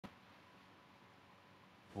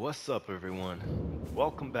What's up, everyone?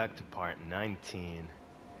 Welcome back to part 19.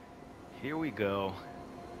 Here we go.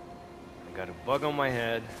 I got a bug on my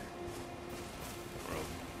head. Or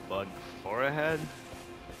a bug for a head?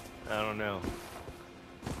 I don't know.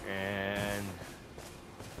 And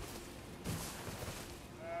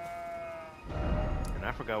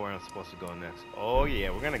I forgot where I'm supposed to go next. Oh yeah,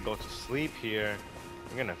 we're gonna go to sleep here.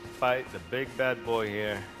 We're gonna fight the big bad boy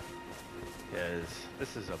here. Because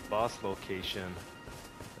this is a boss location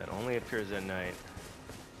that only appears at night.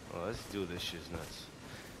 Well, let's do this shiznits.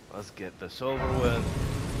 Let's get this over with.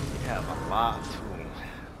 We have a lot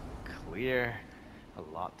to clear, a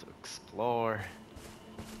lot to explore,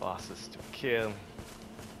 bosses to kill,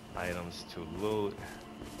 items to loot.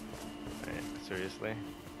 Right, seriously?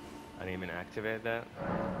 I didn't even activate that?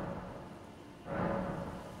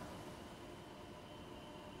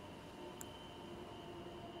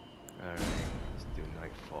 Alright, let's do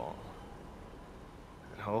Nightfall.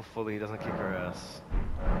 And hopefully he doesn't kick our ass.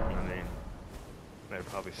 I mean, they're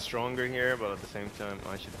probably stronger here, but at the same time,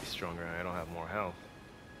 I should be stronger. I don't have more health.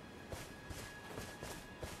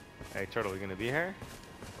 Hey, Turtle, you gonna be here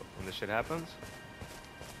when this shit happens?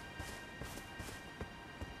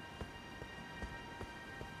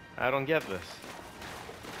 I don't get this.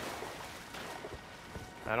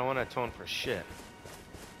 I don't want to atone for shit.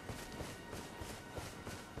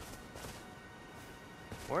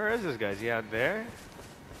 Where is this guy? Is he out there?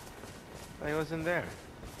 He wasn't there.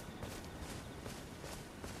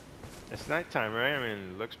 It's nighttime, right? I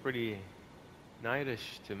mean, it looks pretty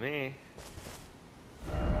nightish to me.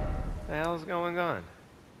 What the hell's going on?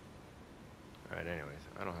 Alright, anyways,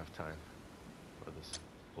 I don't have time for this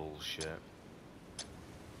bullshit.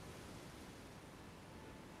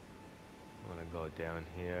 I'm gonna go down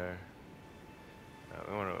here.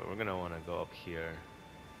 We're gonna wanna go up here.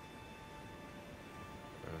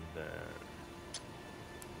 And then...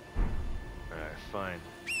 Alright, fine.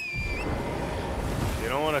 You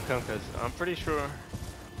don't wanna come because I'm pretty sure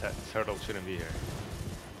that turtle shouldn't be here.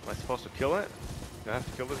 Am I supposed to kill it? Do I have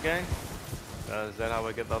to kill this guy? Is that how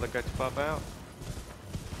I get the other guy to pop out?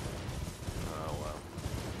 Oh well.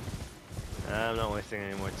 I'm not wasting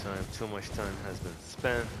any more time. Too much time has been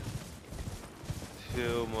spent.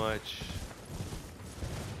 Too much.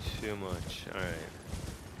 Alright.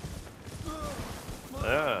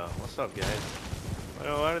 Oh, what's up, guys?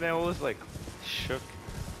 Why do they always like shook?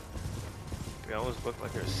 They always look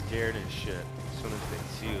like they're scared and shit. As soon as they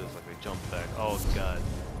see you, it's like they jump back. Oh god.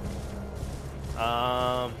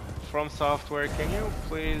 From software, can you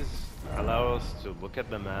please allow us to look at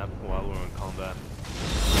the map while we're in combat?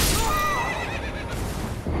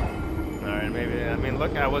 Alright, maybe. I mean,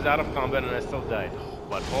 look, I was out of combat and I still died.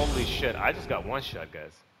 But holy shit, I just got one shot,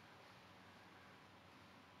 guys.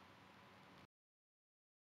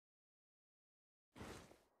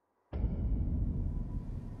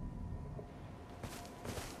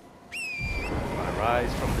 I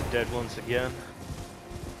rise from the dead once again.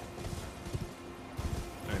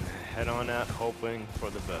 And head on out hoping for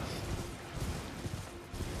the best.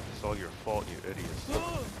 It's all your fault, you idiots.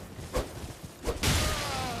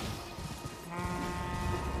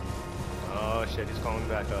 Oh shit, he's calling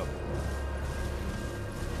back up.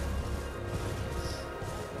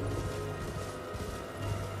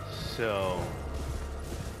 So,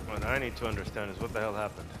 what I need to understand is what the hell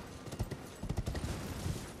happened.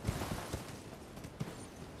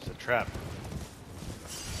 It's a trap.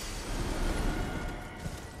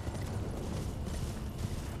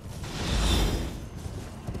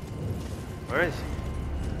 Where is he?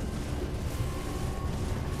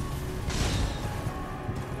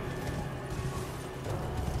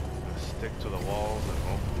 Stick to the walls and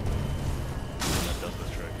hope that does the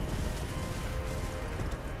trick.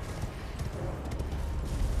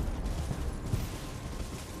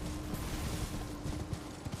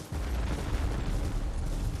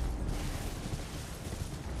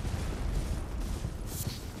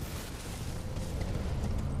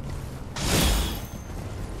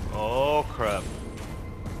 Oh crap.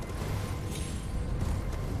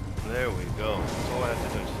 There we go. That's all I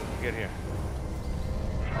have to do. Just get here.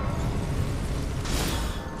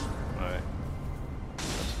 Alright.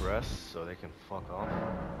 Let's rest so they can fuck off.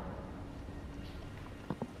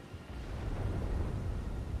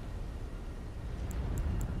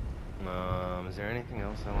 Is there anything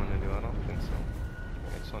else I want to do? I don't think so.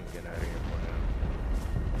 I just want to get out of here for now.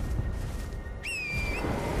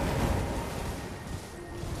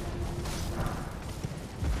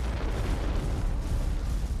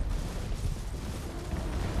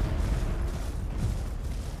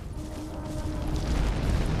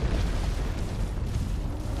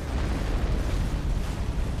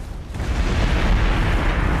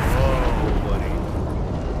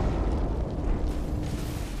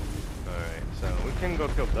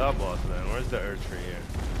 go kill that boss then. Where's the Earth tree here?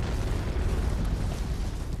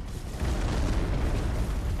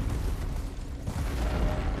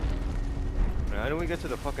 How do we get to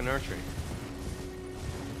the fucking Earth tree?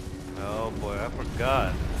 Oh boy, I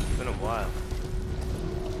forgot. It's been a while.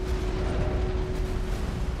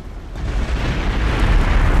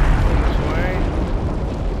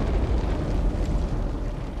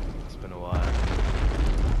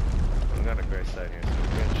 Side here, so we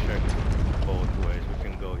can check both ways. We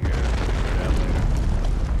can go here and figure it out later.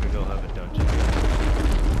 We go have a dungeon.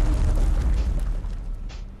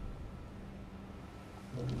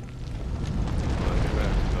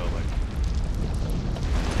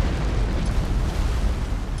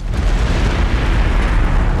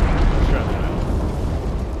 Let's try that out.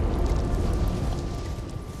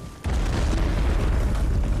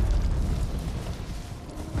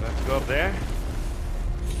 Let's go up there.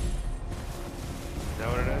 Is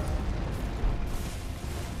that what it is?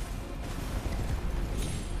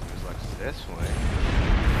 It's like this way.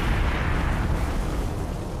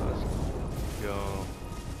 Let's go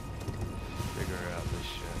figure out this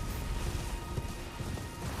shit.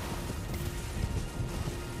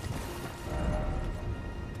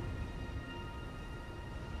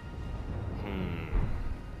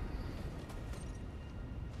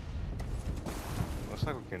 Looks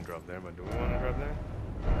like we can drop there, but do we want to drop there?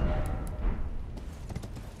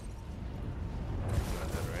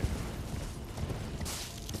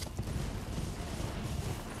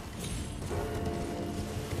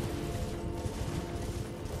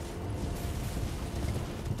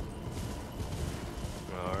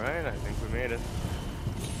 Alright, I think we made it.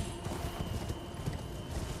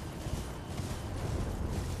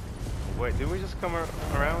 Wait, did we just come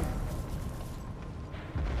around?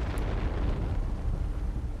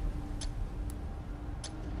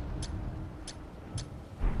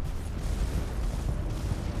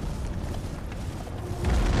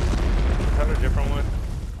 Is that a different one?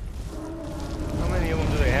 How many of them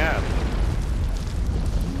do they have?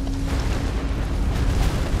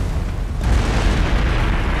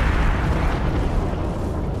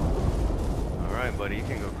 Buddy, you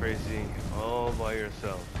can go crazy all by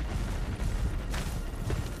yourself.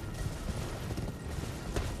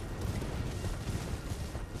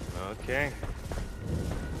 Okay.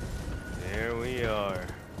 There we are.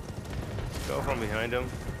 Let's go from behind him.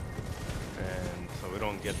 And so we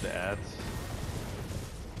don't get the ads.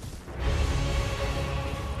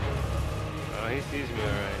 Oh, he sees me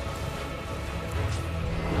alright.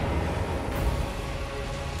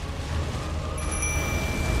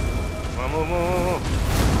 Move, move, move, move.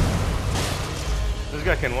 This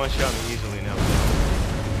guy can one-shot me easily now.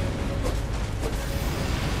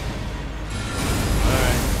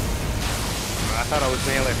 Alright. I thought I was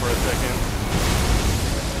melee for a second.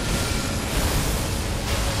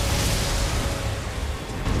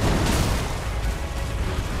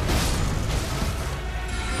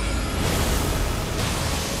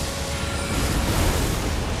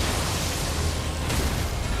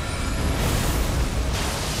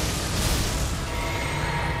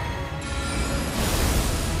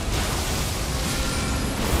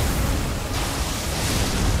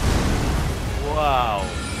 Wow.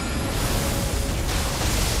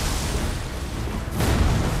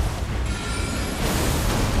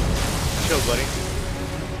 Chill, buddy.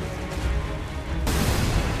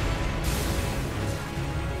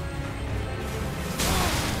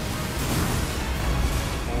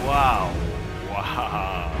 Wow.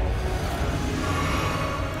 Wow.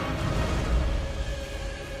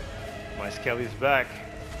 My Skelly's back.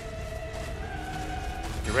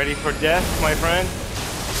 You ready for death, my friend?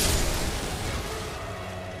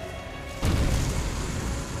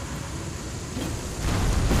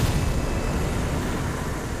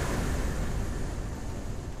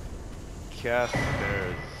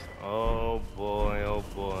 Casters. Oh boy, oh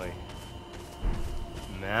boy.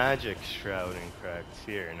 Magic shrouding cracks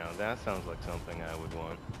here. Now that sounds like something I would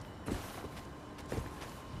want.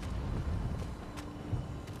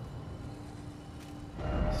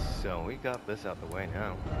 So we got this out the way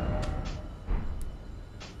now.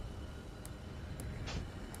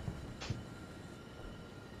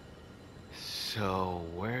 So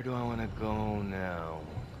where do I want to go now?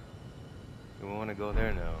 Do we want to go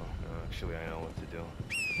there now? No, actually I know what to do.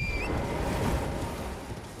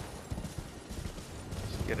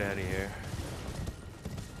 Let's get out of here.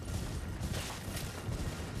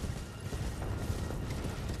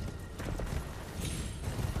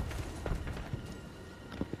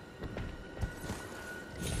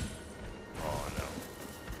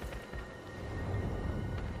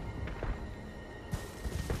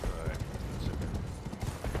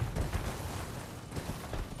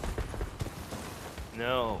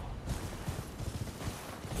 No.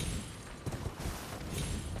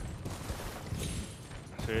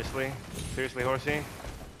 Seriously? Seriously, horsey?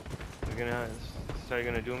 Are you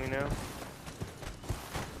gonna do me now?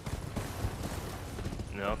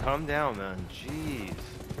 No, calm down, man. Jeez.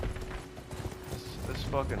 This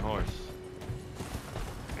fucking horse.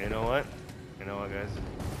 You know what? You know what, guys?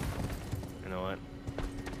 You know what?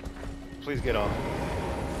 Please get off.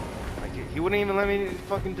 Like, he wouldn't even let me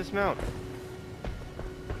fucking dismount.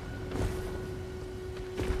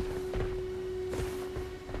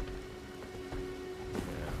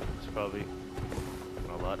 Yeah, it's probably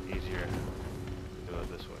a lot easier to do it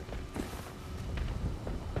this way.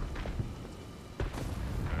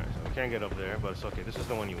 Alright, so we can't get up there, but it's okay. This is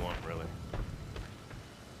the one you want, really.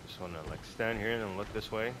 Just wanna, like, stand here and then look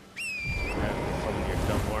this way. And summon your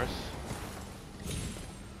dumb horse.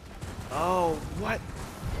 Oh, what?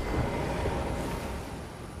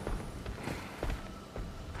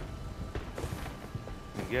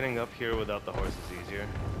 Getting up here without the horse is easier,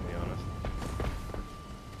 to be honest.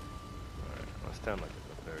 Alright, I'll stand like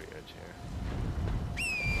at the very edge here.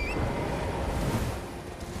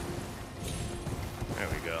 There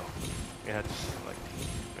we go. You have to, like,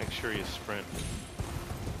 make sure you sprint.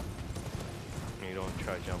 And you don't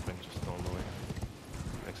try jumping just normally.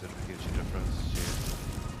 Makes a huge difference. Jeez.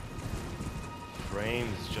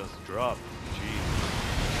 Frames just drop. Jeez.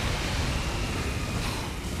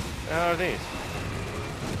 How are these?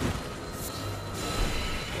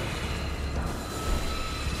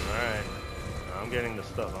 Alright. I'm getting the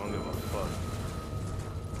stuff. I don't give a fuck.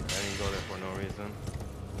 I didn't go there for no reason.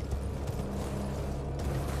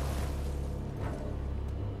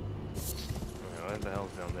 Okay, what the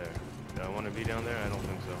hell's down there? Do I want to be down there? I don't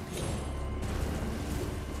think so.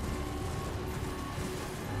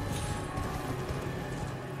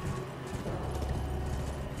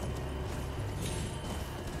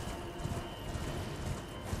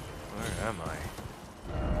 Where am I?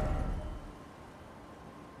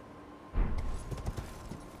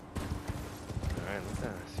 Alright,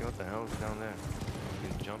 see what the hell is down there. We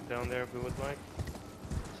can jump down there if we would like.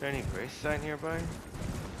 Is there any grace sign nearby?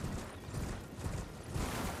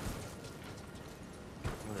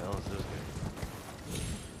 What the hell is this guy?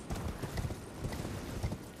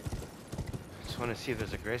 I just want to see if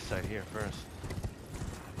there's a grace site here first.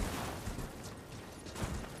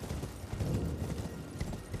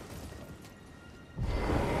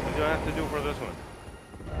 What do I have to do for this one?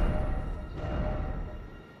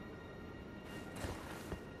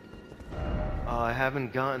 Oh, I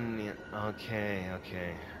haven't gotten it. Okay,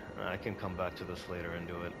 okay. I can come back to this later and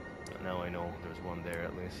do it. Now I know there's one there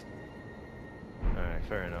at least. Alright,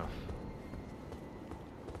 fair enough.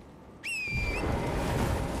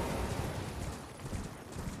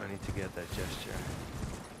 I need to get that gesture.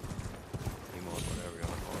 Emote, whatever you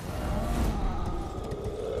want to call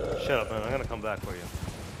it. Shut up, man. I'm gonna come back for you.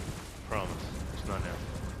 Promise. It's not now.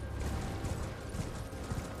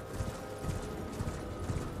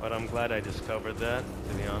 But I'm glad I discovered that,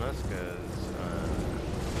 to be honest, because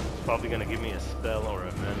it's probably gonna give me a spell or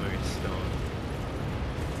a memory stone.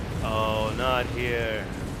 Oh, not here.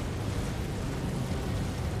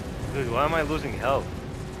 Dude, why am I losing health?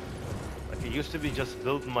 Like, it used to be just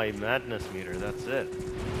build my madness meter, that's it.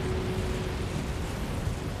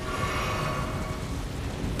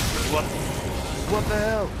 What the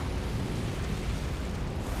hell?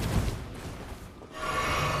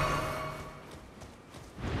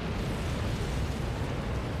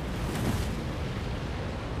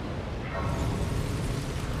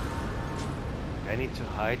 I need to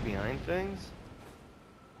hide behind things?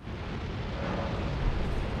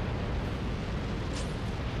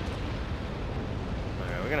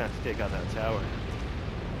 Alright, we're gonna have to take out that tower.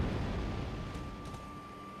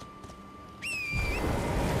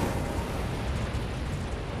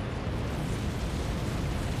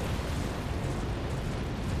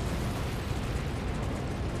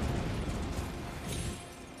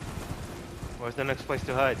 Where's the next place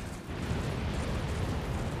to hide?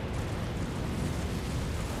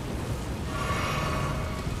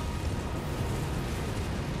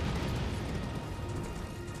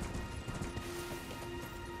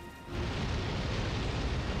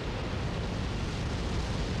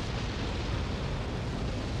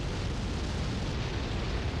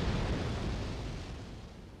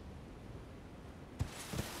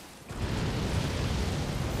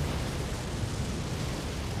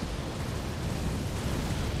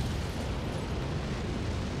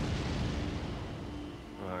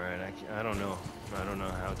 I don't know. I don't know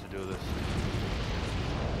how to do this.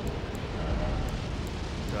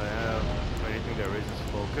 Do I have anything that raises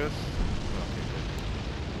focus? Okay, good.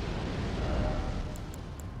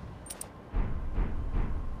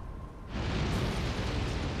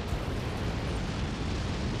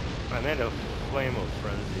 I made a flame of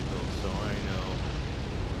frenzy build, so I know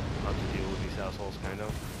how to deal with these assholes, kind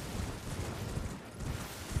of.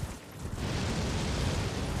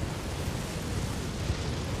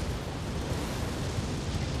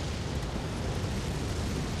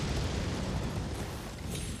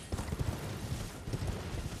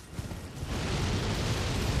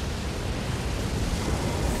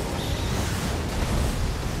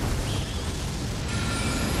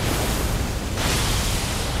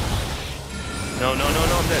 No, no, no,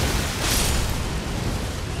 no, I'm dead.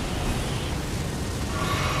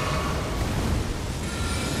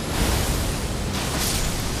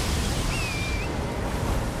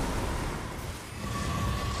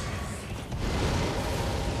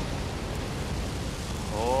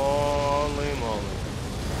 Holy moly.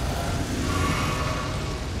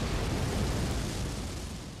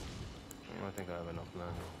 I think I have enough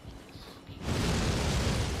land.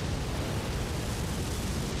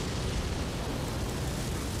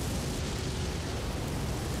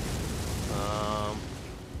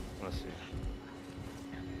 Let's see.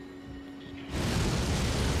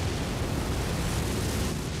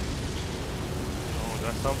 Oh, we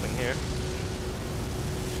got something here.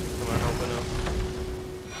 Come on, open up.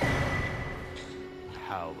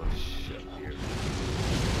 How the shit here.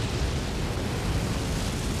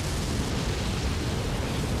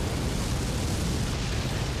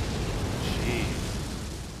 Jeez.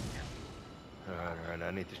 Alright,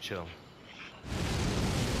 I need to chill.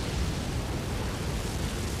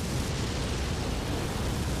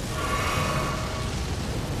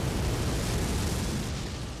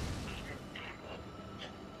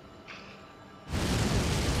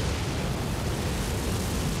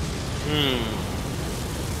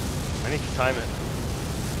 I need to time it.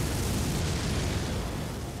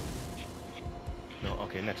 No,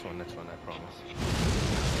 okay, next one, I promise.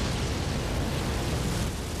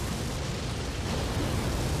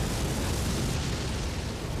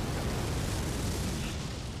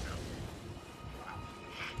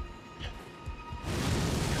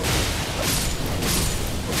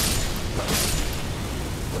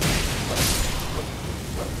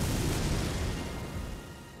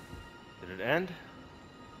 Did it end?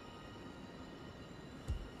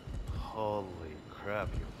 Holy crap,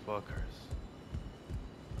 you fuckers.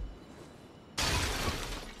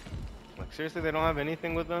 Like, seriously, they don't have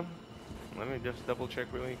anything with them? Let me just double check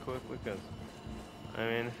really quick, because I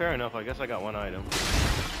mean, fair enough, I guess I got one item.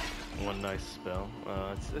 One nice spell.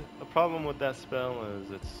 The problem with that spell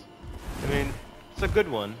is it's a good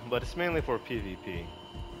one, but it's mainly for PvP.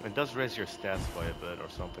 It does raise your stats by a bit or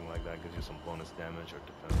something like that, gives you some bonus damage or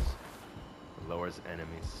defense. It lowers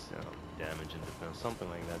enemies damage and defense, something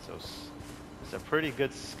like that. So it's a pretty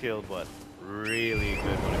good skill, but really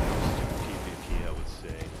good when it comes to PvP, I would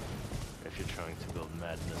say, if you're trying to build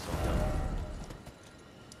madness on them.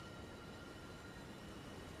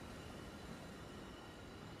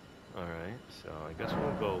 Alright, so I guess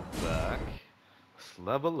we'll go back, let's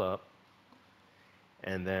level up,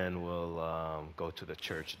 and then we'll go to the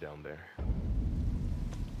church down there.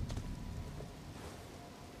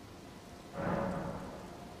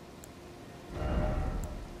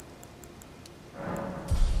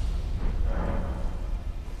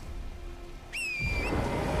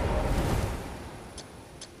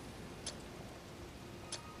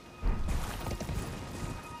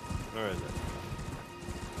 Where is it?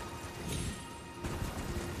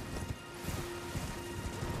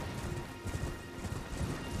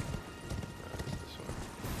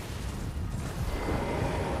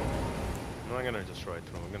 I'm not gonna just ride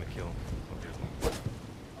through him, I'm gonna kill him.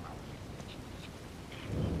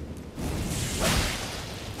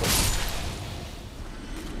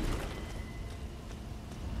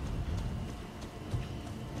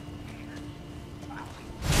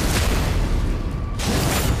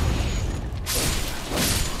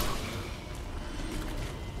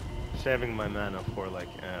 Saving my mana for, like,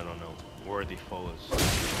 I don't know, worthy foes.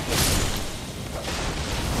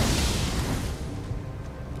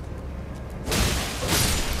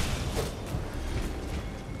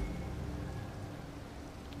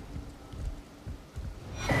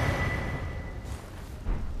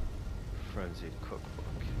 Frenzied cookbook.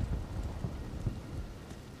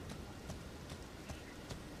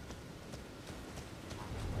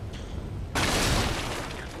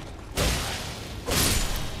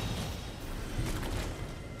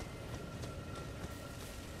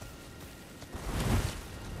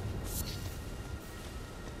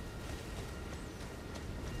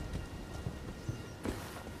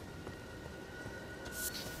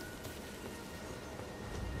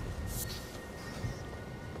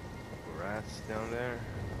 Down there,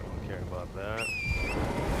 I don't care about that.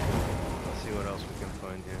 else we can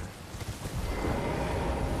find here.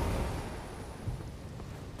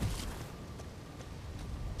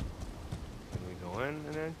 Can we go in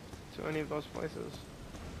and then to any of those places?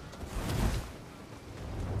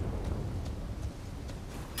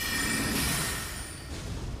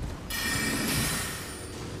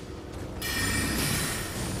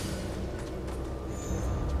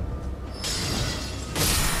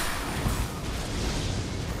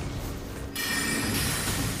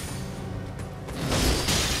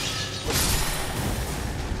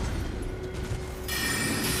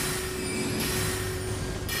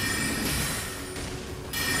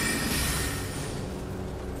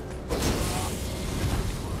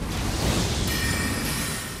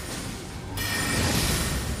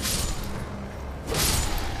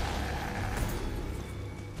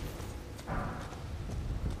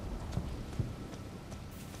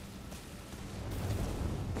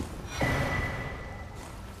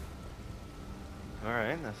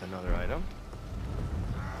 Alright, that's another item.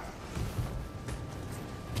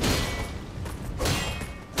 That's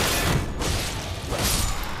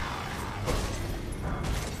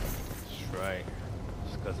right.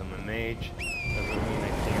 Just because I'm a mage doesn't mean I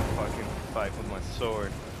can't fucking fight with my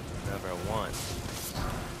sword whenever I want.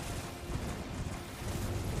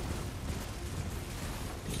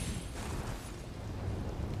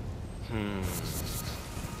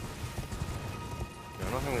 I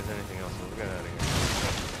don't think there's anything else, so we'll get out of here.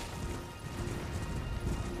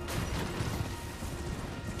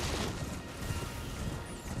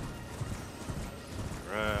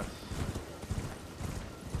 Grass.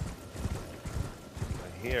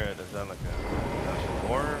 I hear it. Is that like a dash of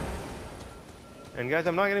horror? And guys,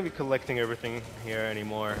 I'm not going to be collecting everything here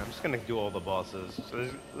anymore. I'm just going to do all the bosses. So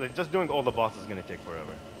like, just doing all the bosses is going to take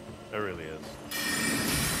forever. It really is.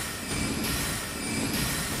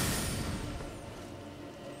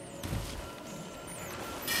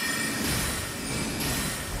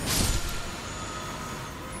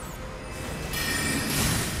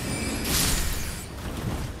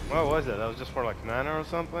 What was it? That was just for like mana or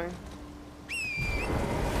something? What's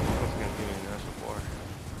gonna give me an dash of war?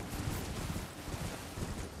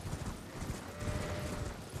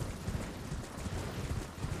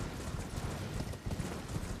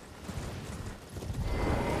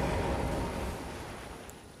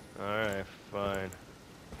 Alright, fine.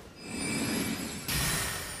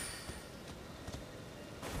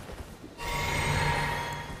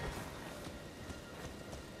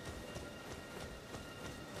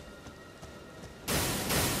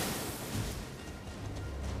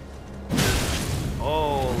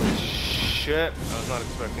 Holy shit! I was not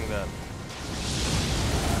expecting that.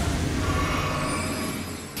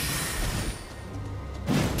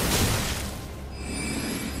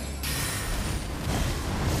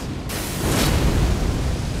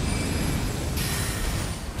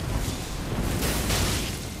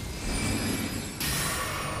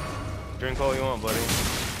 Drink all you want, buddy.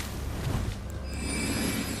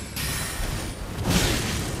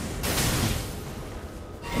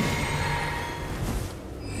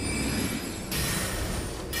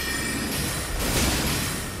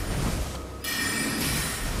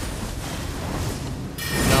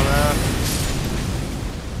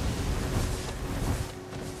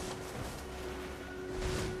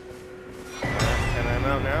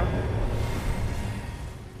 Now?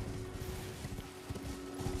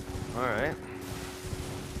 Alright.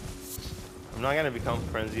 I'm not gonna become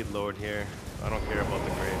frenzied lord here. I don't care about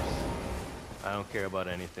the grapes. I don't care about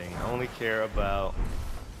anything. I only care about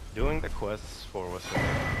doing the quests for what's her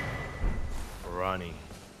name? Ronnie.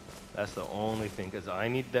 That's the only thing, because I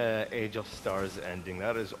need the Age of Stars ending.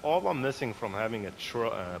 That is all I'm missing from having a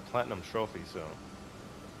platinum trophy, so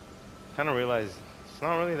kind of realized it's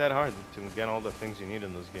not really that hard to get all the things you need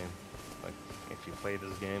in this game. Like, if you play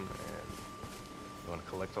this game and you want to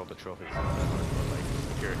collect all the trophies, it's not that hard. But like,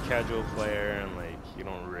 if you're a casual player and like you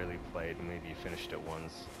don't really play it, maybe you finished it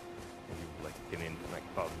once, and you like didn't like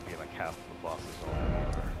probably like half the bosses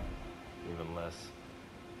or even less,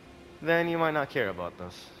 then you might not care about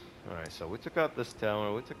this. Alright, so we took out this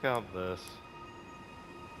tower, we took out this.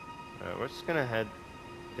 Alright, we're just gonna head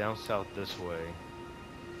down south this way.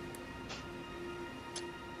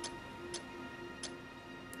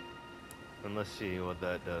 And let's see what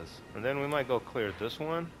that does. And then we might go clear this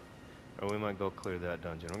one, or we might go clear that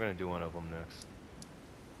dungeon. We're gonna do one of them next.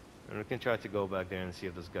 And we can try to go back there and see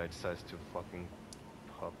if this guy decides to fucking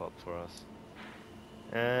pop up for us.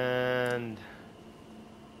 And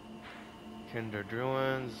Kinder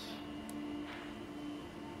Druins.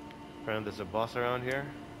 Apparently there's a boss around here.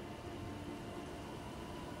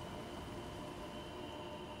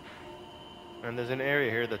 And there's an area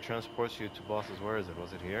here that transports you to bosses. Where is it?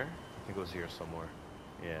 Was it here? I think it was here somewhere.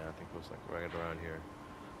 Yeah, I think it was like right around here.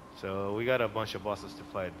 So we got a bunch of bosses to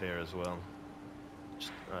fight there as well.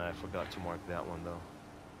 Just, I forgot to mark that one though.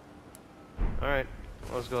 Alright,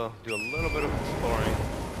 let's go do a little bit of exploring.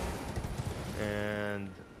 And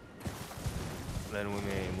then we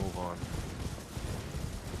may move on.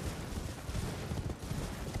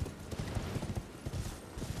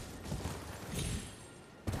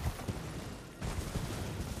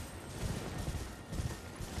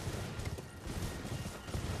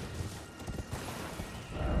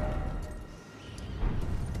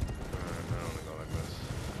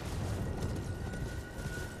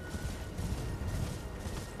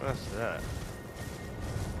 What's that?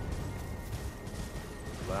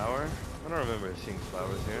 Flower? I don't remember seeing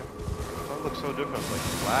flowers here. That looks so different, it's like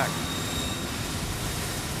black.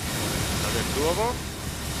 Are there two of them?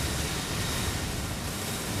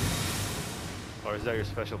 Or is that your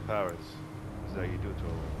special powers? Is that you do to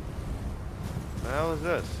them? What the hell is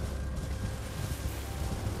this?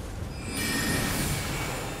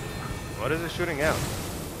 What is it shooting out?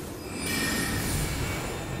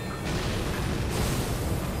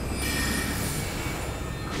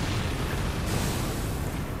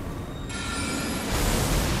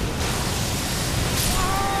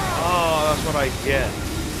 That's what I get.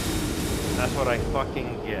 That's what I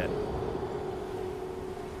fucking get.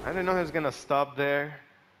 I didn't know he was gonna stop there,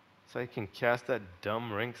 so I can cast that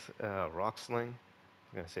dumb rock sling.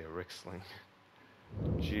 I'm gonna say a Rick sling.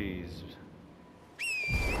 Jeez.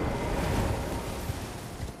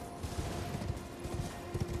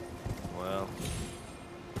 Well,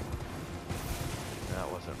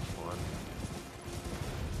 that wasn't fun.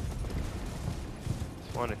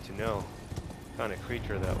 Just wanted to know what kind of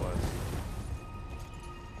creature that was.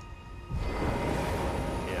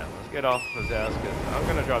 Yeah, let's get off his ass, because I'm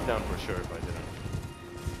gonna drop down for sure if I didn't.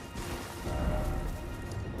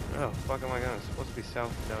 Oh, fuck am I going? It's supposed to be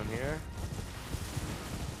south down here?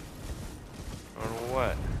 Or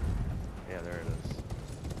what? Yeah, there it is.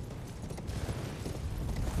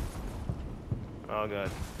 Oh,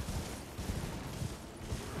 God.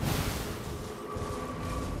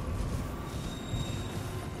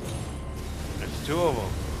 There's two of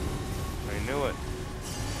them. I knew it.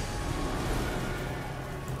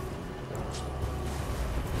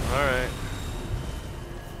 Alright.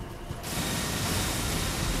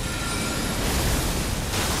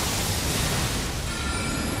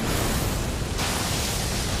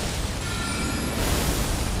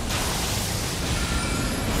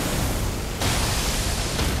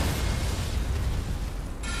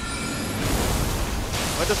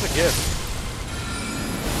 What does it give?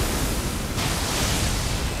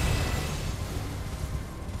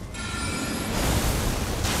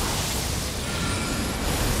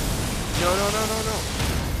 No.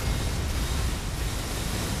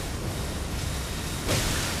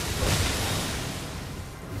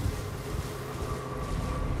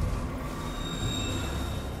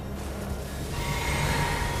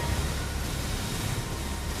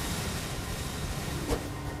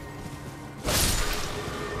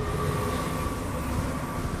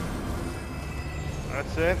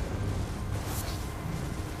 That's it?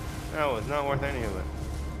 That was not worth any of it.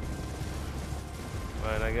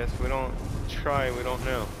 But I guess we don't try, we don't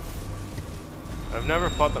know. I've never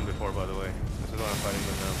fought them before, by the way. This is why I'm fighting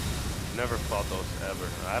them now. Never fought those ever.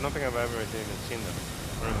 I don't think I've ever even seen them.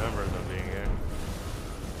 I don't remember them being here.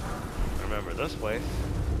 I remember this place.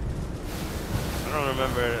 I don't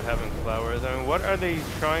remember having flowers. I mean, what are they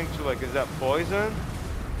trying to, like, is that poison?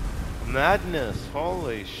 Madness,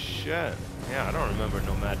 holy shit. Yeah, I don't remember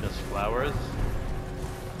no madness flowers.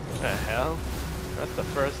 What the hell? That's the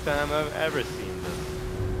first time I've ever seen this.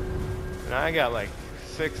 And I got like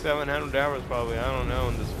 600-700 hours probably, I don't know,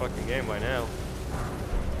 in this fucking game by now.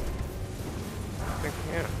 I think,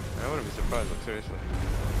 yeah, I wouldn't be surprised, like, seriously.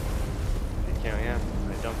 You can't, yeah,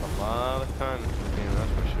 I dumped a lot of time into the game,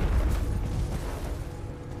 that's for sure.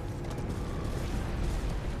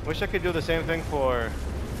 Wish I could do the same thing for...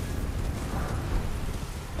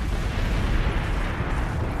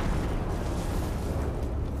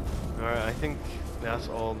 Alright, I think that's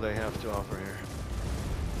all they have to offer here.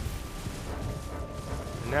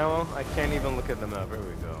 Now I can't even look at the map. Here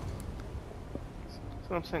we go. That's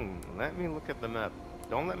what I'm saying. Let me look at the map.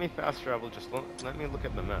 Don't let me fast travel, just let me look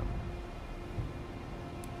at the map.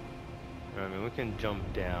 I mean, we can jump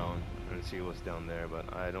down and see what's down there,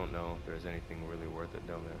 but I don't know if there's anything really worth it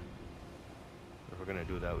down there. If we're gonna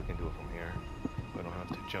do that, we can do it from here. We don't have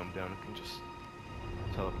to jump down, we can just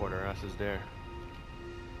teleport our asses there.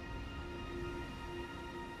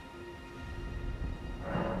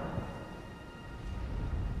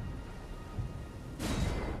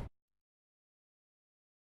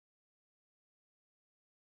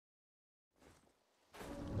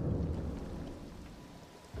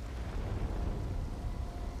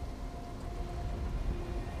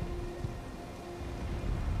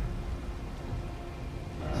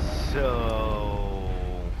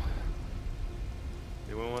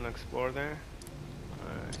 for there.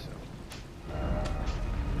 Alright, so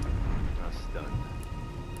that's done.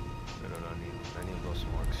 I don't need any of those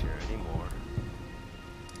marks here anymore.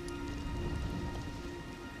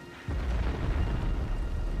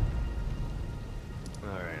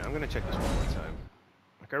 Alright, I'm gonna check this one more time.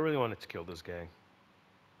 Like, I really wanted to kill this guy.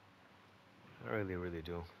 I really, really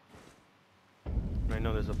do. I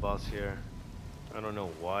know there's a boss here. I don't know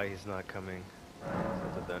why he's not coming.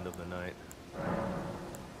 It's at the end of the night.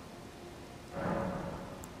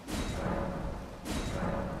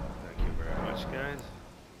 Thank you very much, guys.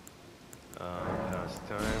 Past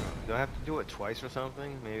time. Do I have to do it twice or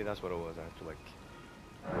something? Maybe that's what it was. I have to like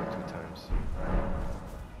do it 2 times.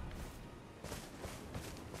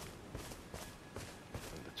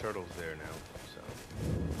 And the turtle's there now, so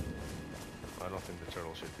I don't think the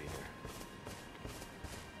turtle should be here.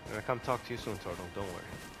 I'm gonna come talk to you soon, turtle. Don't worry.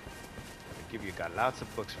 Got lots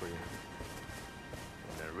of books for you.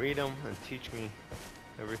 I'm gonna read them and teach me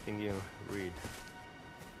everything you read.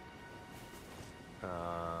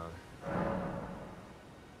 Or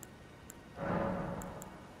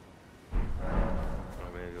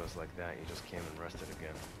maybe it was like that. You just came and rested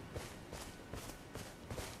again.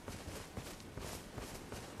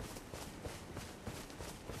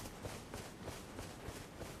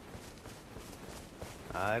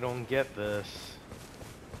 I don't get this.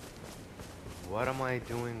 What am I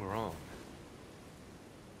doing wrong?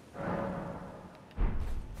 Do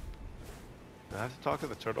I have to talk to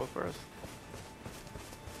the turtle first?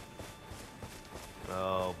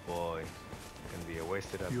 Oh boy. Can be a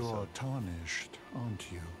wasted episode. You're tarnished, aren't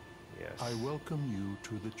you? Yes. I welcome you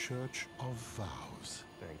to the Church of Vows.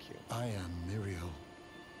 Thank you. I am Muriel,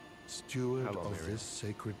 steward Hello, of Muriel. this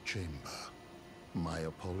sacred chamber. My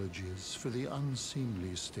apologies for the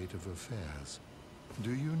unseemly state of affairs.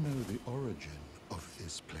 Do you know the origin of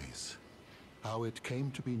this place? How it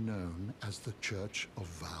came to be known as the Church of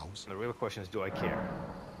Vows? The real question is, do I care?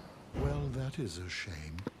 Well, that is a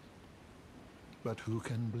shame. But who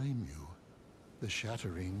can blame you? The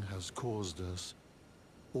shattering has caused us,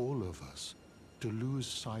 all of us, to lose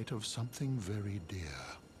sight of something very dear.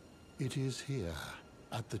 It is here,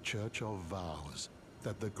 at the Church of Vows,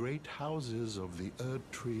 that the great houses of the Erd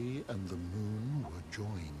Tree and the Moon were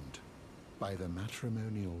joined by the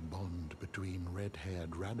matrimonial bond between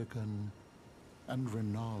red-haired Radagon and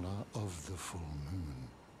Renala of the Full Moon.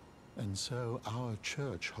 And so our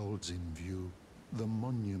church holds in view the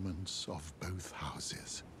monuments of both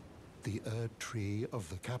houses, the Erd Tree of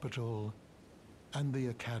the capital and the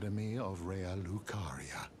Academy of Rea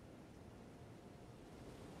Lucaria.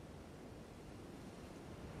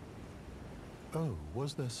 Oh,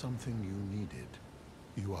 was there something you needed?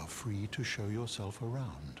 You are free to show yourself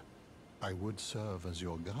around. I would serve as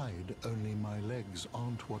your guide, only my legs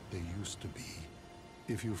aren't what they used to be.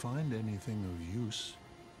 If you find anything of use,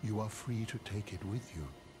 you are free to take it with you.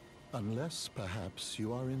 Unless, perhaps,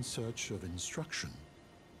 you are in search of instruction,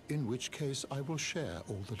 in which case I will share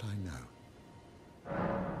all that I know.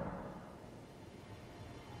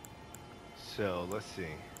 So, let's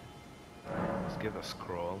see. Let's give a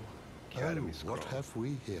scroll. Academy scroll. What have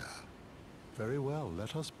we here? Very well,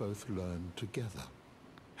 let us both learn together.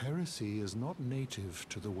 Heresy is not native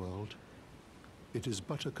to the world. It is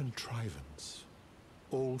but a contrivance.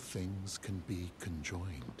 All things can be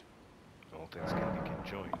conjoined. All things can be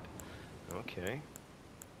conjoined. Okay.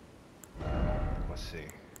 Let's see.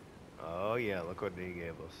 Oh yeah, look what they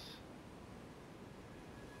gave us.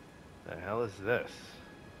 The hell is this?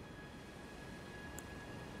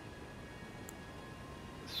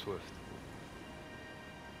 Swift.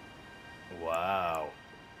 Wow.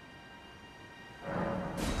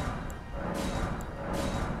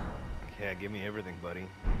 Yeah, give me everything, buddy.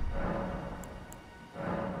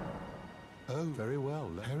 Oh, very well.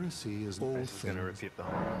 Heresy is all I'm just gonna repeat the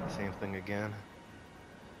same thing again.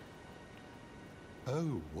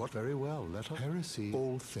 Oh, what? Very well. Let us heresy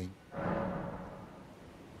all things.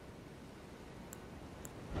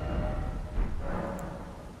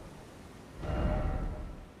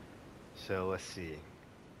 So let's see.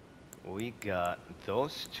 We got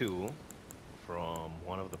those two from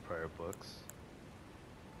one of the prayer books.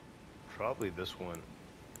 Probably this one.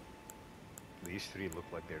 These three look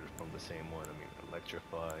like they're from the same one. I mean,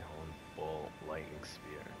 Electrify, Hone, Ball, Lightning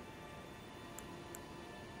Spear.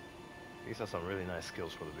 These are some really nice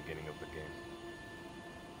skills for the beginning of the game.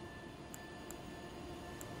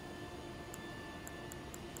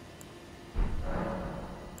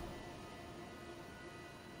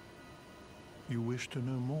 You wish to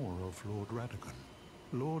know more of Lord Radagon.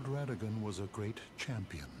 Lord Radagon was a great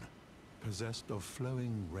champion, possessed of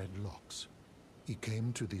flowing red locks. He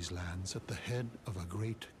came to these lands at the head of a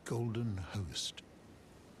great golden host.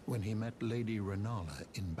 When he met Lady Renala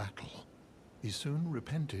in battle, he soon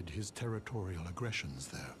repented his territorial aggressions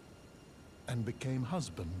there, and became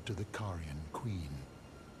husband to the Carian queen.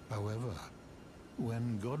 However,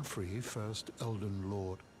 when Godfrey, first Elden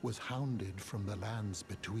Lord, was hounded from the lands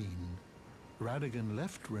between, Radagon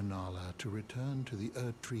left Renala to return to the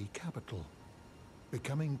Erdtree capital,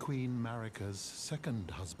 becoming Queen Marika's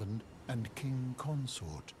second husband and king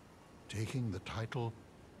consort, taking the title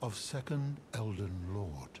of Second Elden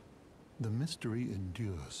Lord. The mystery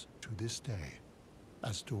endures to this day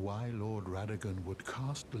as to why Lord Radagon would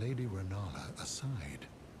cast Lady Renala aside,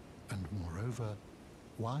 and moreover,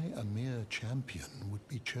 why a mere champion would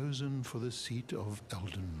be chosen for the seat of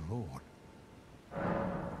Elden Lord.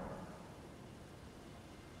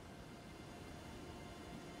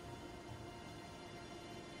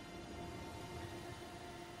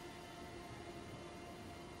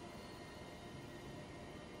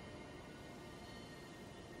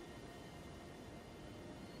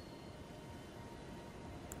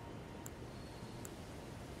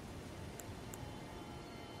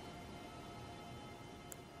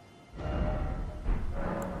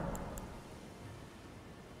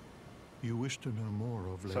 You wish to know more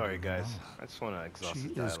of Lady Sorry guys, Renala? I just want to exhaust She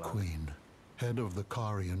the is dialogue. queen, head of the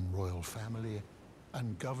Carian royal family,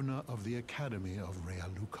 and governor of the Academy of Rea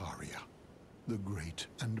Lucaria, the great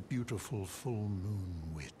and beautiful full moon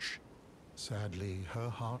witch. Sadly, her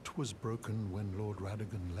heart was broken when Lord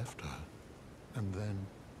Radagon left her, and then,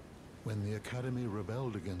 when the Academy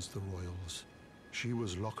rebelled against the royals, she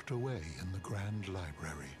was locked away in the Grand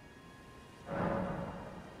Library.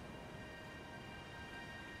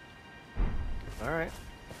 Alright,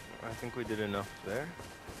 I think we did enough there.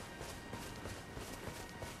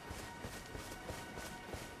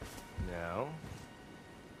 Now,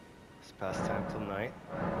 let's pass time till night.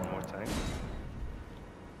 One more time.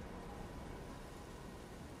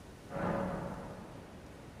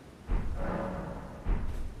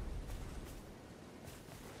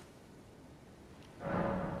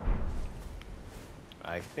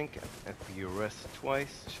 I think if you rest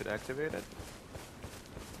twice, should activate it.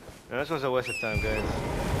 Now, this was a waste of time, guys.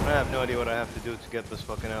 I have no idea what I have to do to get this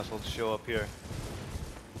fucking asshole to show up here.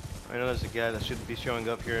 I know there's a guy that should be showing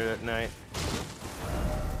up here at night,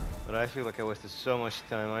 but I feel like I wasted so much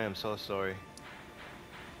time. I am so sorry.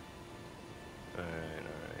 Alright,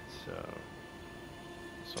 so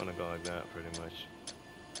just want to go like that pretty much.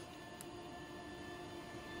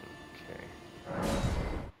 Okay.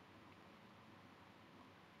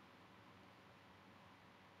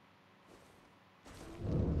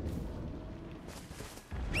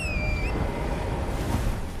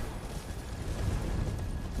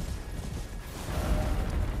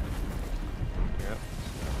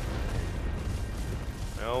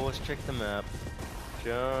 Always check the map,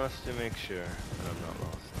 just to make sure that I'm not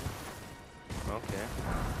lost. Okay.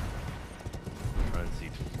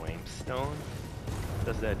 Frenzied Flamestone? What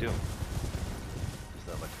does that do? Does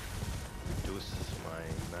that like reduce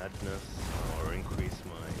my madness or increase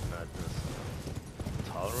my madness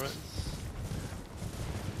tolerance?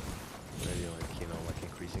 Maybe like, you know, like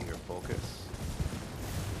increasing your focus?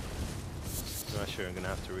 I'm not sure, I'm gonna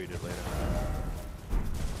have to read it later.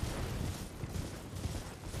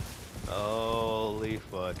 Holy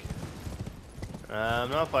fuck. I'm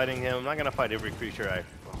not fighting him. I'm not gonna fight every creature that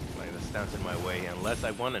stands in my way unless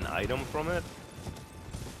I want an item from it.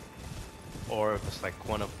 Or if it's like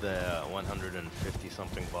one of the 150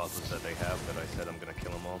 something bosses that they have that I said I'm gonna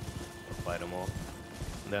kill them all. Or fight them all.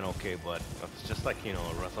 Then okay, but if it's just like, you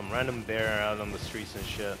know, some random bear out on the streets and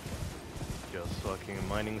shit. Just fucking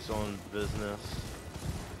minding his own business.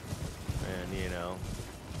 And you know.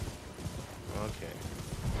 Okay.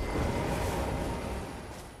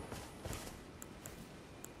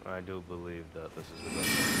 I do believe that this is the best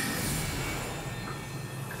one.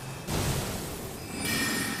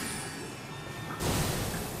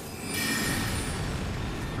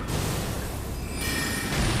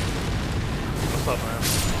 What's up, man?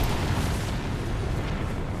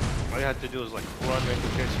 All you have to do is like run right to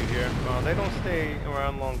catch you here. They don't stay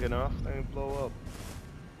around long enough. They blow up.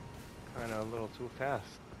 Kinda a little too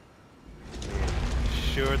fast. I mean,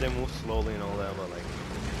 sure, they move slowly and all that, but like,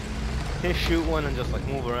 they shoot one and just like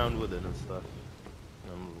move around with it and stuff.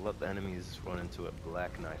 And let the enemies run into a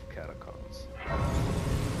black knife catacombs.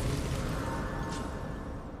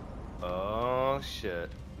 Oh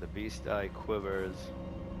shit. The beast eye quivers.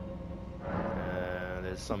 And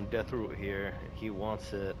there's some death root here. He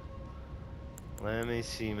wants it. Let me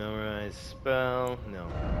see, memorize spell. No.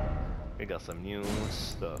 We got some new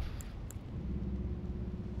stuff.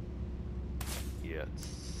 yet.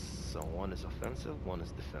 So one is offensive, one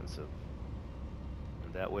is defensive.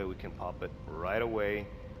 And that way we can pop it right away,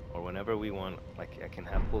 or whenever we want. Like I can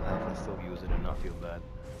have full health and still use it and not feel bad.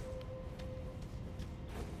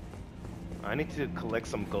 I need to collect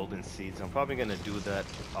some golden seeds. I'm probably gonna do that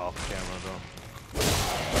off camera though.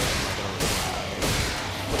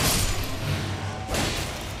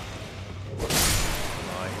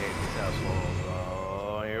 Oh, I hate these assholes.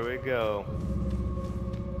 Oh, here we go.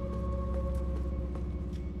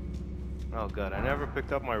 Oh god, I never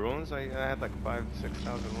picked up my runes. I had like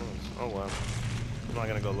 5,000-6,000 runes. Oh well. I'm not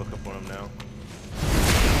gonna go look up for them now.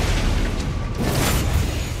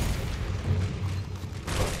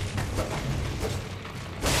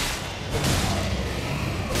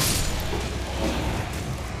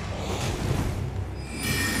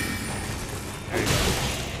 There you go.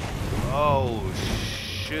 Oh,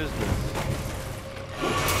 shizness.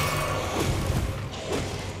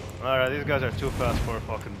 Alright, these guys are too fast for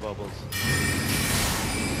fucking bubbles.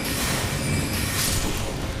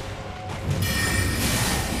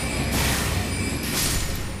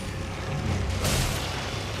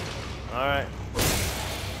 Alright.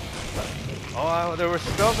 Oh, there were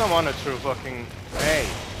spells I wanted to fucking... Hey.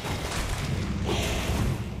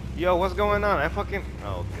 Yo, what's going on? I fucking...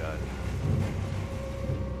 Oh, God.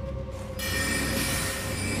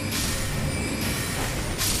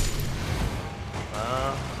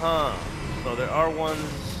 Uh-huh. So there are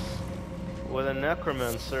ones with a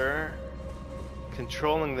necromancer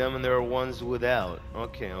controlling them, and there are ones without.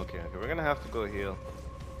 Okay. We're gonna have to go heal.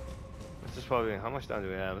 This is probably... How much time do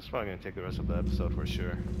we have? It's probably gonna take the rest of the episode for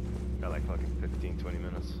sure. Got like fucking 15-20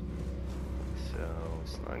 minutes. So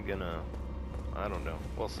it's not gonna... I don't know.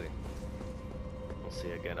 We'll see. We'll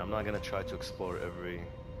see again. I'm not gonna try to explore every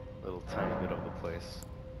little tiny bit of the place.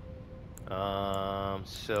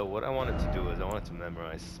 So what I wanted to do is I wanted to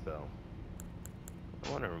memorize spell. I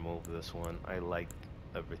want to remove this one. I like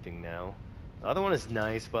everything now. The other one is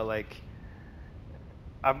nice, but like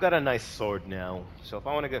I've got a nice sword now. So if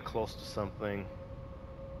I want to get close to something,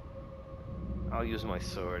 I'll use my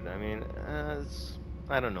sword. I mean,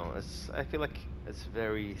 I don't know. I feel like it's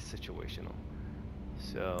very situational.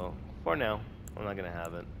 So for now, I'm not gonna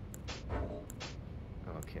have it.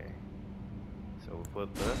 Okay. So we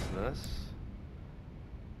put this.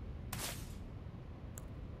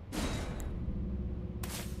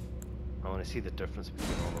 I want to see the difference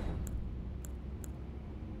between all of them.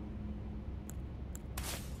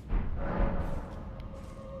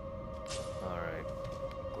 Alright.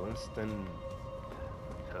 Glenston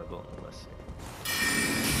Pebble, let's see.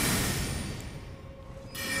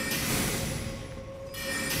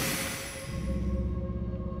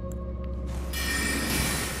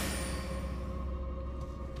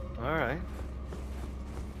 Alright.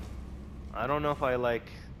 I don't know if I like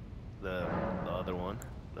the other one,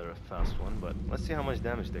 the fast one, but let's see how much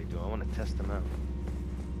damage they do. I want to test them out.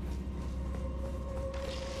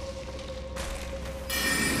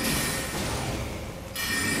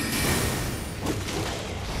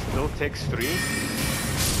 Still takes 3.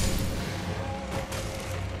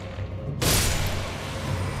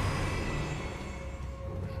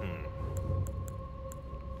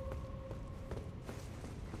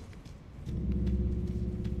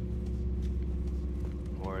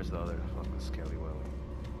 Where's the other fucking Skelly Welly?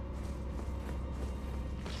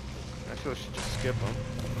 Actually, I should just skip him.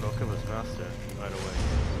 Go kill his master right away.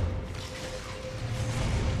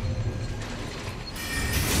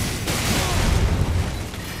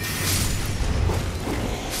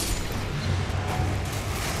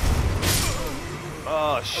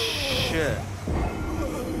 Oh shit.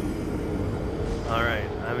 Alright,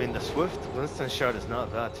 I mean the Swift Winston shot is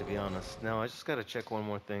not bad, to be honest. Now I just gotta check one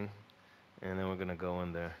more thing, and then we're gonna go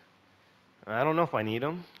in there. I don't know if I need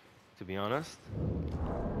them, to be honest,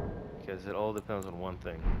 because it all depends on one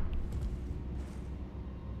thing.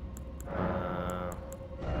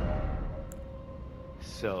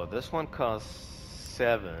 So this one costs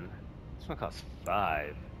 7. This one costs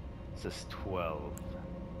 5. This is 12.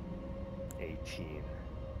 18.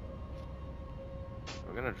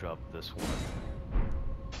 We're gonna drop this one.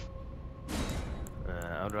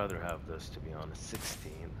 I'd rather have this, to be honest.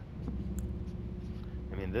 16.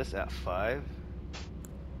 I mean, this at 5.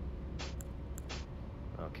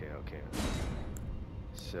 Okay.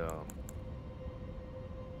 So,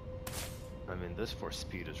 I mean, this for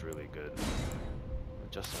speed is really good.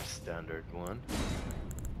 Just a standard one.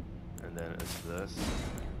 And then it's this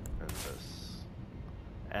and this.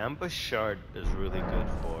 Ambush Shard is really good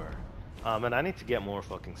for... and I need to get more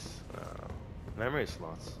fucking memory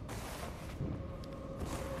slots.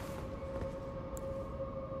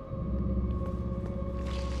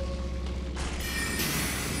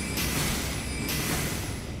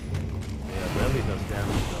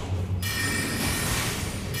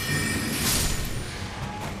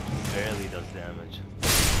 does damage.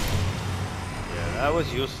 Yeah, that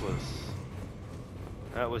was useless.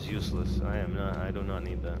 That was useless. I do not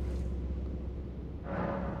need that.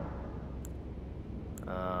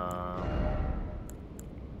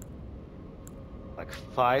 Like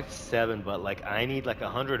 5, 7, but like I need like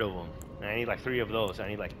 100 of them. I need like 3 of those. I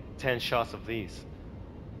need like 10 shots of these.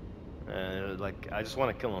 Like I just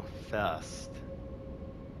want to kill them fast.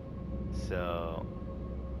 So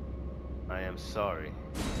I am sorry.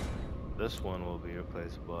 This one will be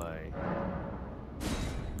replaced by.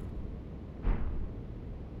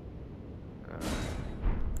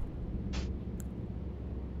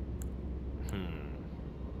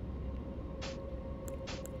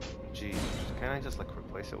 Geez, can't I just like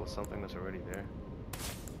replace it with something that's already there?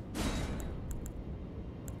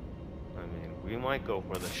 I mean, we might go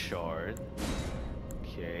for the shard.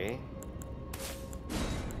 Okay.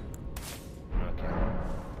 Okay.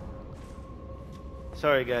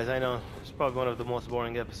 Sorry guys, I know it's probably one of the most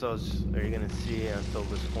boring episodes that you're gonna see until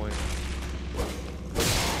this point.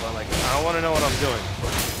 But like, I want to know what I'm doing.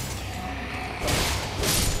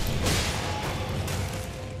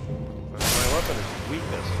 My weapon is weak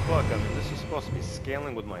as fuck. I mean, this is supposed to be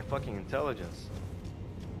scaling with my fucking intelligence.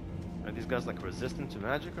 Are these guys like resistant to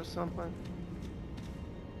magic or something?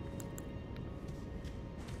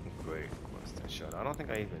 Great Winston shard. I don't think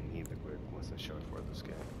I even need the Great Winston shard for this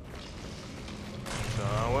game.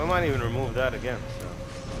 So we might even remove that again. So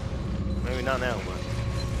maybe not now, but.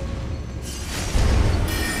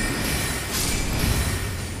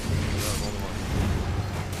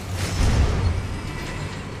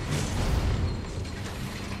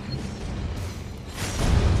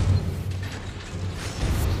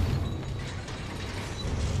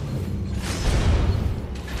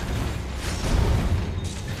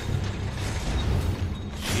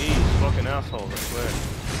 Asshole, I swear.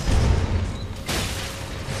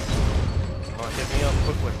 Come on, get me up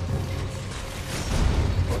quickly.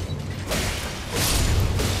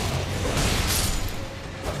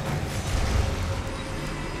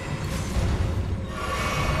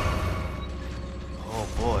 Oh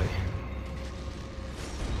boy.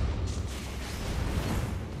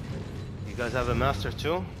 You guys have a master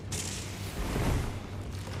too?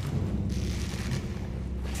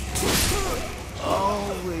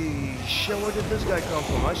 Holy shit, where did this guy come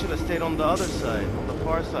from? I should have stayed on the other side, on the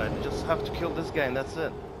far side. I just have to kill this guy and that's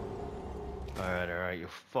it. Alright, you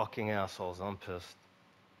fucking assholes. I'm pissed.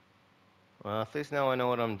 Well, at least now I know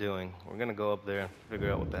what I'm doing. We're gonna go up there and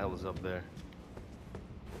figure out what the hell is up there.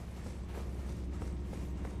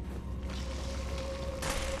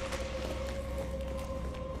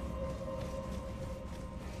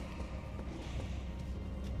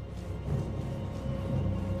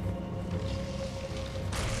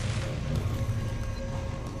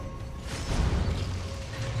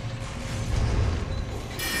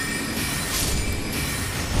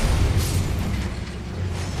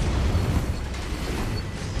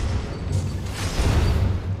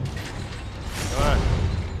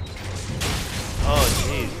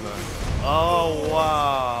 Oh,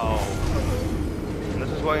 wow. This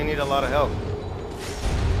is why you need a lot of help.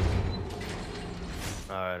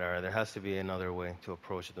 Alright, there has to be another way to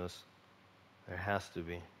approach this. There has to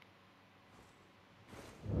be.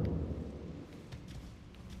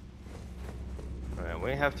 Alright,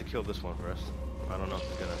 we have to kill this one first. I don't know if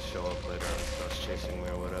he's gonna show up later and starts chasing me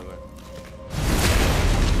or whatever.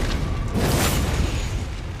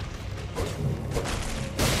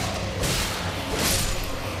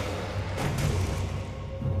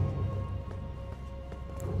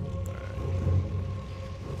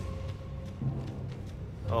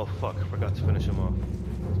 Oh fuck, I forgot to finish him off.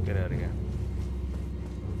 Let's get out of here.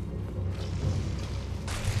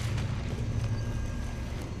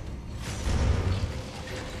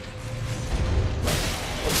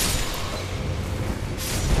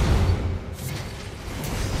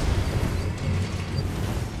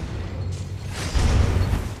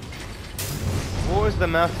 Who is the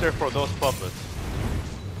master for those puppets?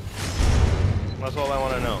 That's all I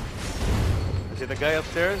want to know. Is he the guy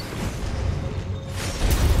upstairs?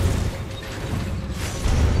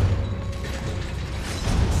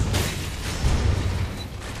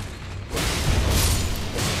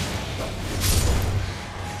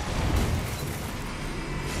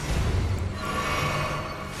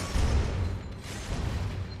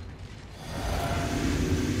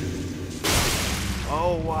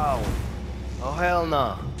 Oh wow. Oh hell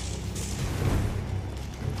no.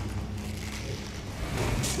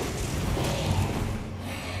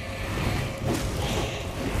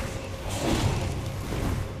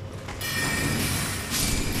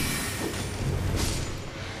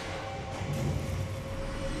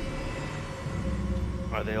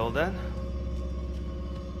 Are they all dead?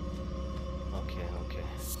 Okay, okay.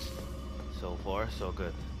 So far, so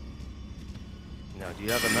good. Now, do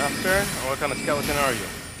you have a master? Or what kind of skeleton are you?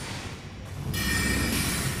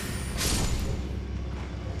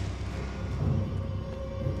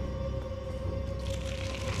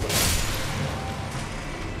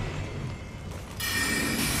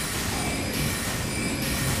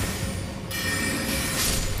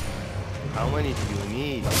 How many do you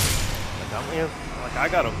need? Like, how many? Like, I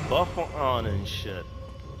got a buff on and shit.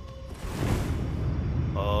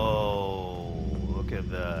 Oh, look at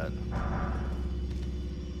that.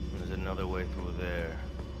 There's another way through there.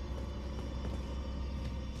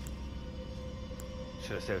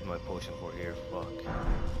 Should have saved my potion for here. Fuck.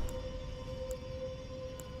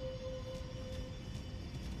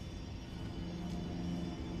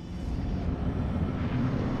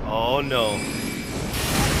 Oh no.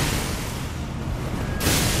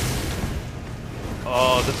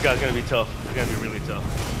 Oh, this guy's gonna be tough. It's gonna be really tough.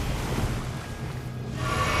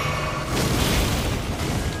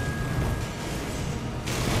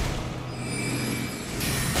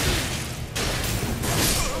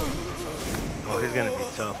 Oh, he's gonna be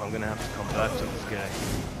tough. I'm gonna have to come back to this guy.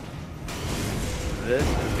 This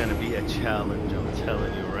is gonna be a challenge, I'm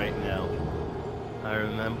telling you right now. I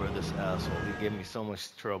remember this asshole. He gave me so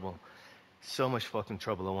much trouble. So much fucking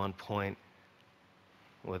trouble at one point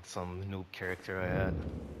with some new character I had.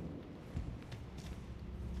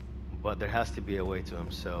 But there has to be a way to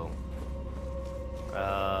him, so...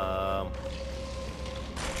 oh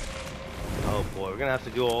boy, we're gonna have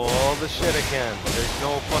to do all the shit again. There's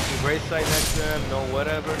no fucking great sight next to him, no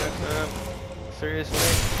whatever next to him. Seriously?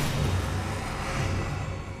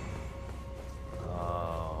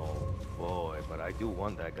 Oh boy, but I do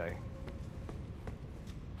want that guy.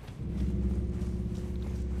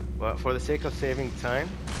 But for the sake of saving time,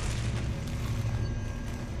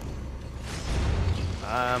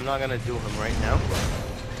 I'm not gonna do him right now.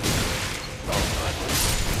 Oh god,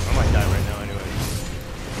 I might die right now anyway.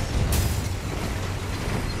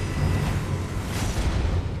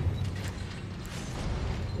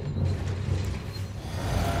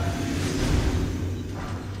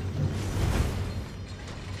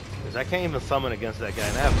 Because I can't even summon against that guy,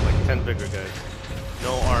 and I have like 10 bigger guys.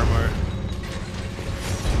 No armor.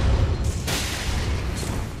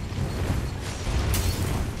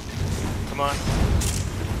 Come on.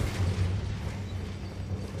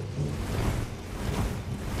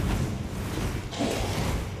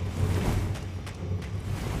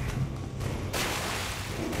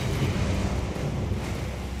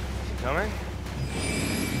 Is he coming?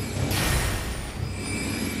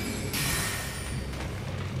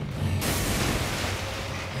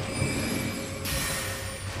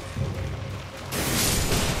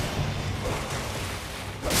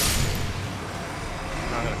 I'm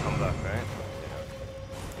not gonna come back, right?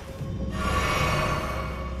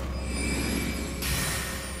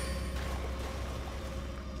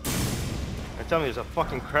 Tell me there's a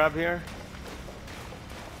fucking crab here?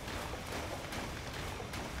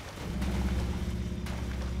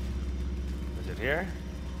 Is it here?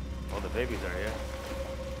 All the babies are here.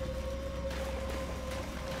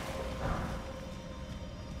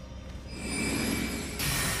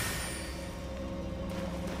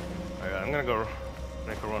 Alright, I'm gonna go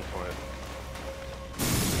make a run for it.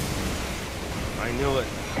 I knew it.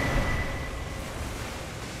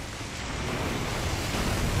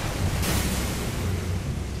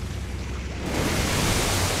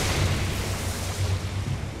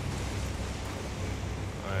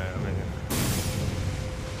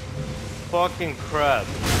 Fucking crap.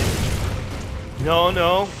 No,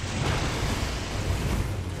 no.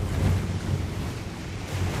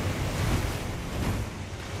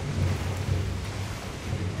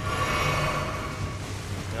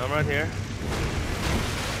 Yeah, I'm right here.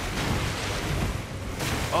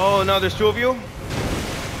 Oh, no, there's two of you?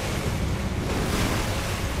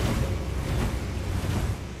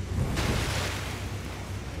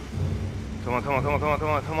 Come on, come on, come on, come on, come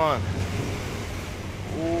on, come on.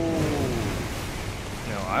 Ooh.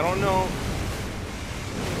 No, I don't know.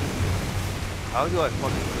 How do I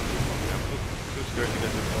fucking kill people? I'm too scared to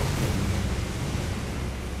get this close.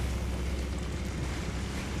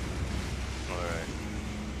 Alright.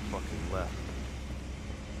 Fucking left.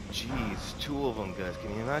 Jeez, two of them, guys.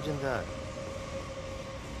 Can you imagine that?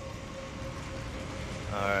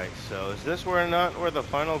 Alright, so is this where the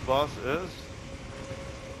final boss is?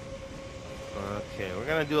 Okay, we're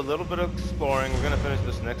gonna do a little bit of exploring. We're gonna finish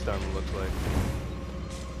this next time, it looks like.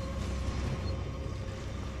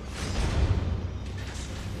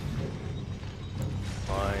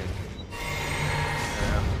 Fine. I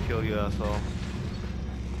have to kill you, asshole.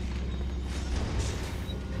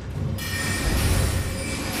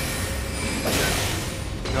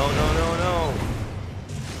 No, no, no, no.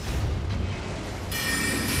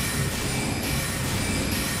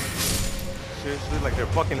 Seriously, like they're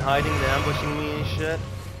fucking hiding and ambushing me and shit.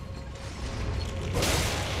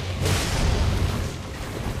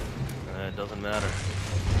 It doesn't matter.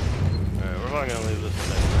 Alright, we're not gonna leave this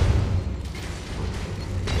thing.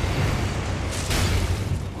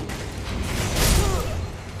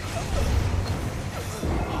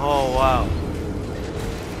 Oh wow.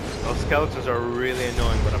 Those skeletons are really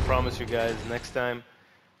annoying, but I promise you guys, next time,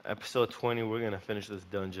 episode 20, we're gonna finish this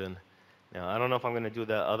dungeon. Now, I don't know if I'm gonna do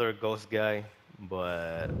that other ghost guy,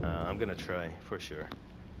 but I'm gonna try for sure.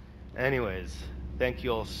 Anyways, thank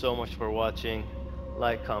you all so much for watching.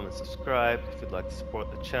 Like, comment, subscribe if you'd like to support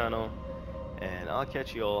the channel, and I'll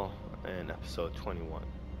catch you all in episode 21.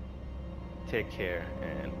 Take care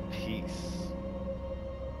and peace.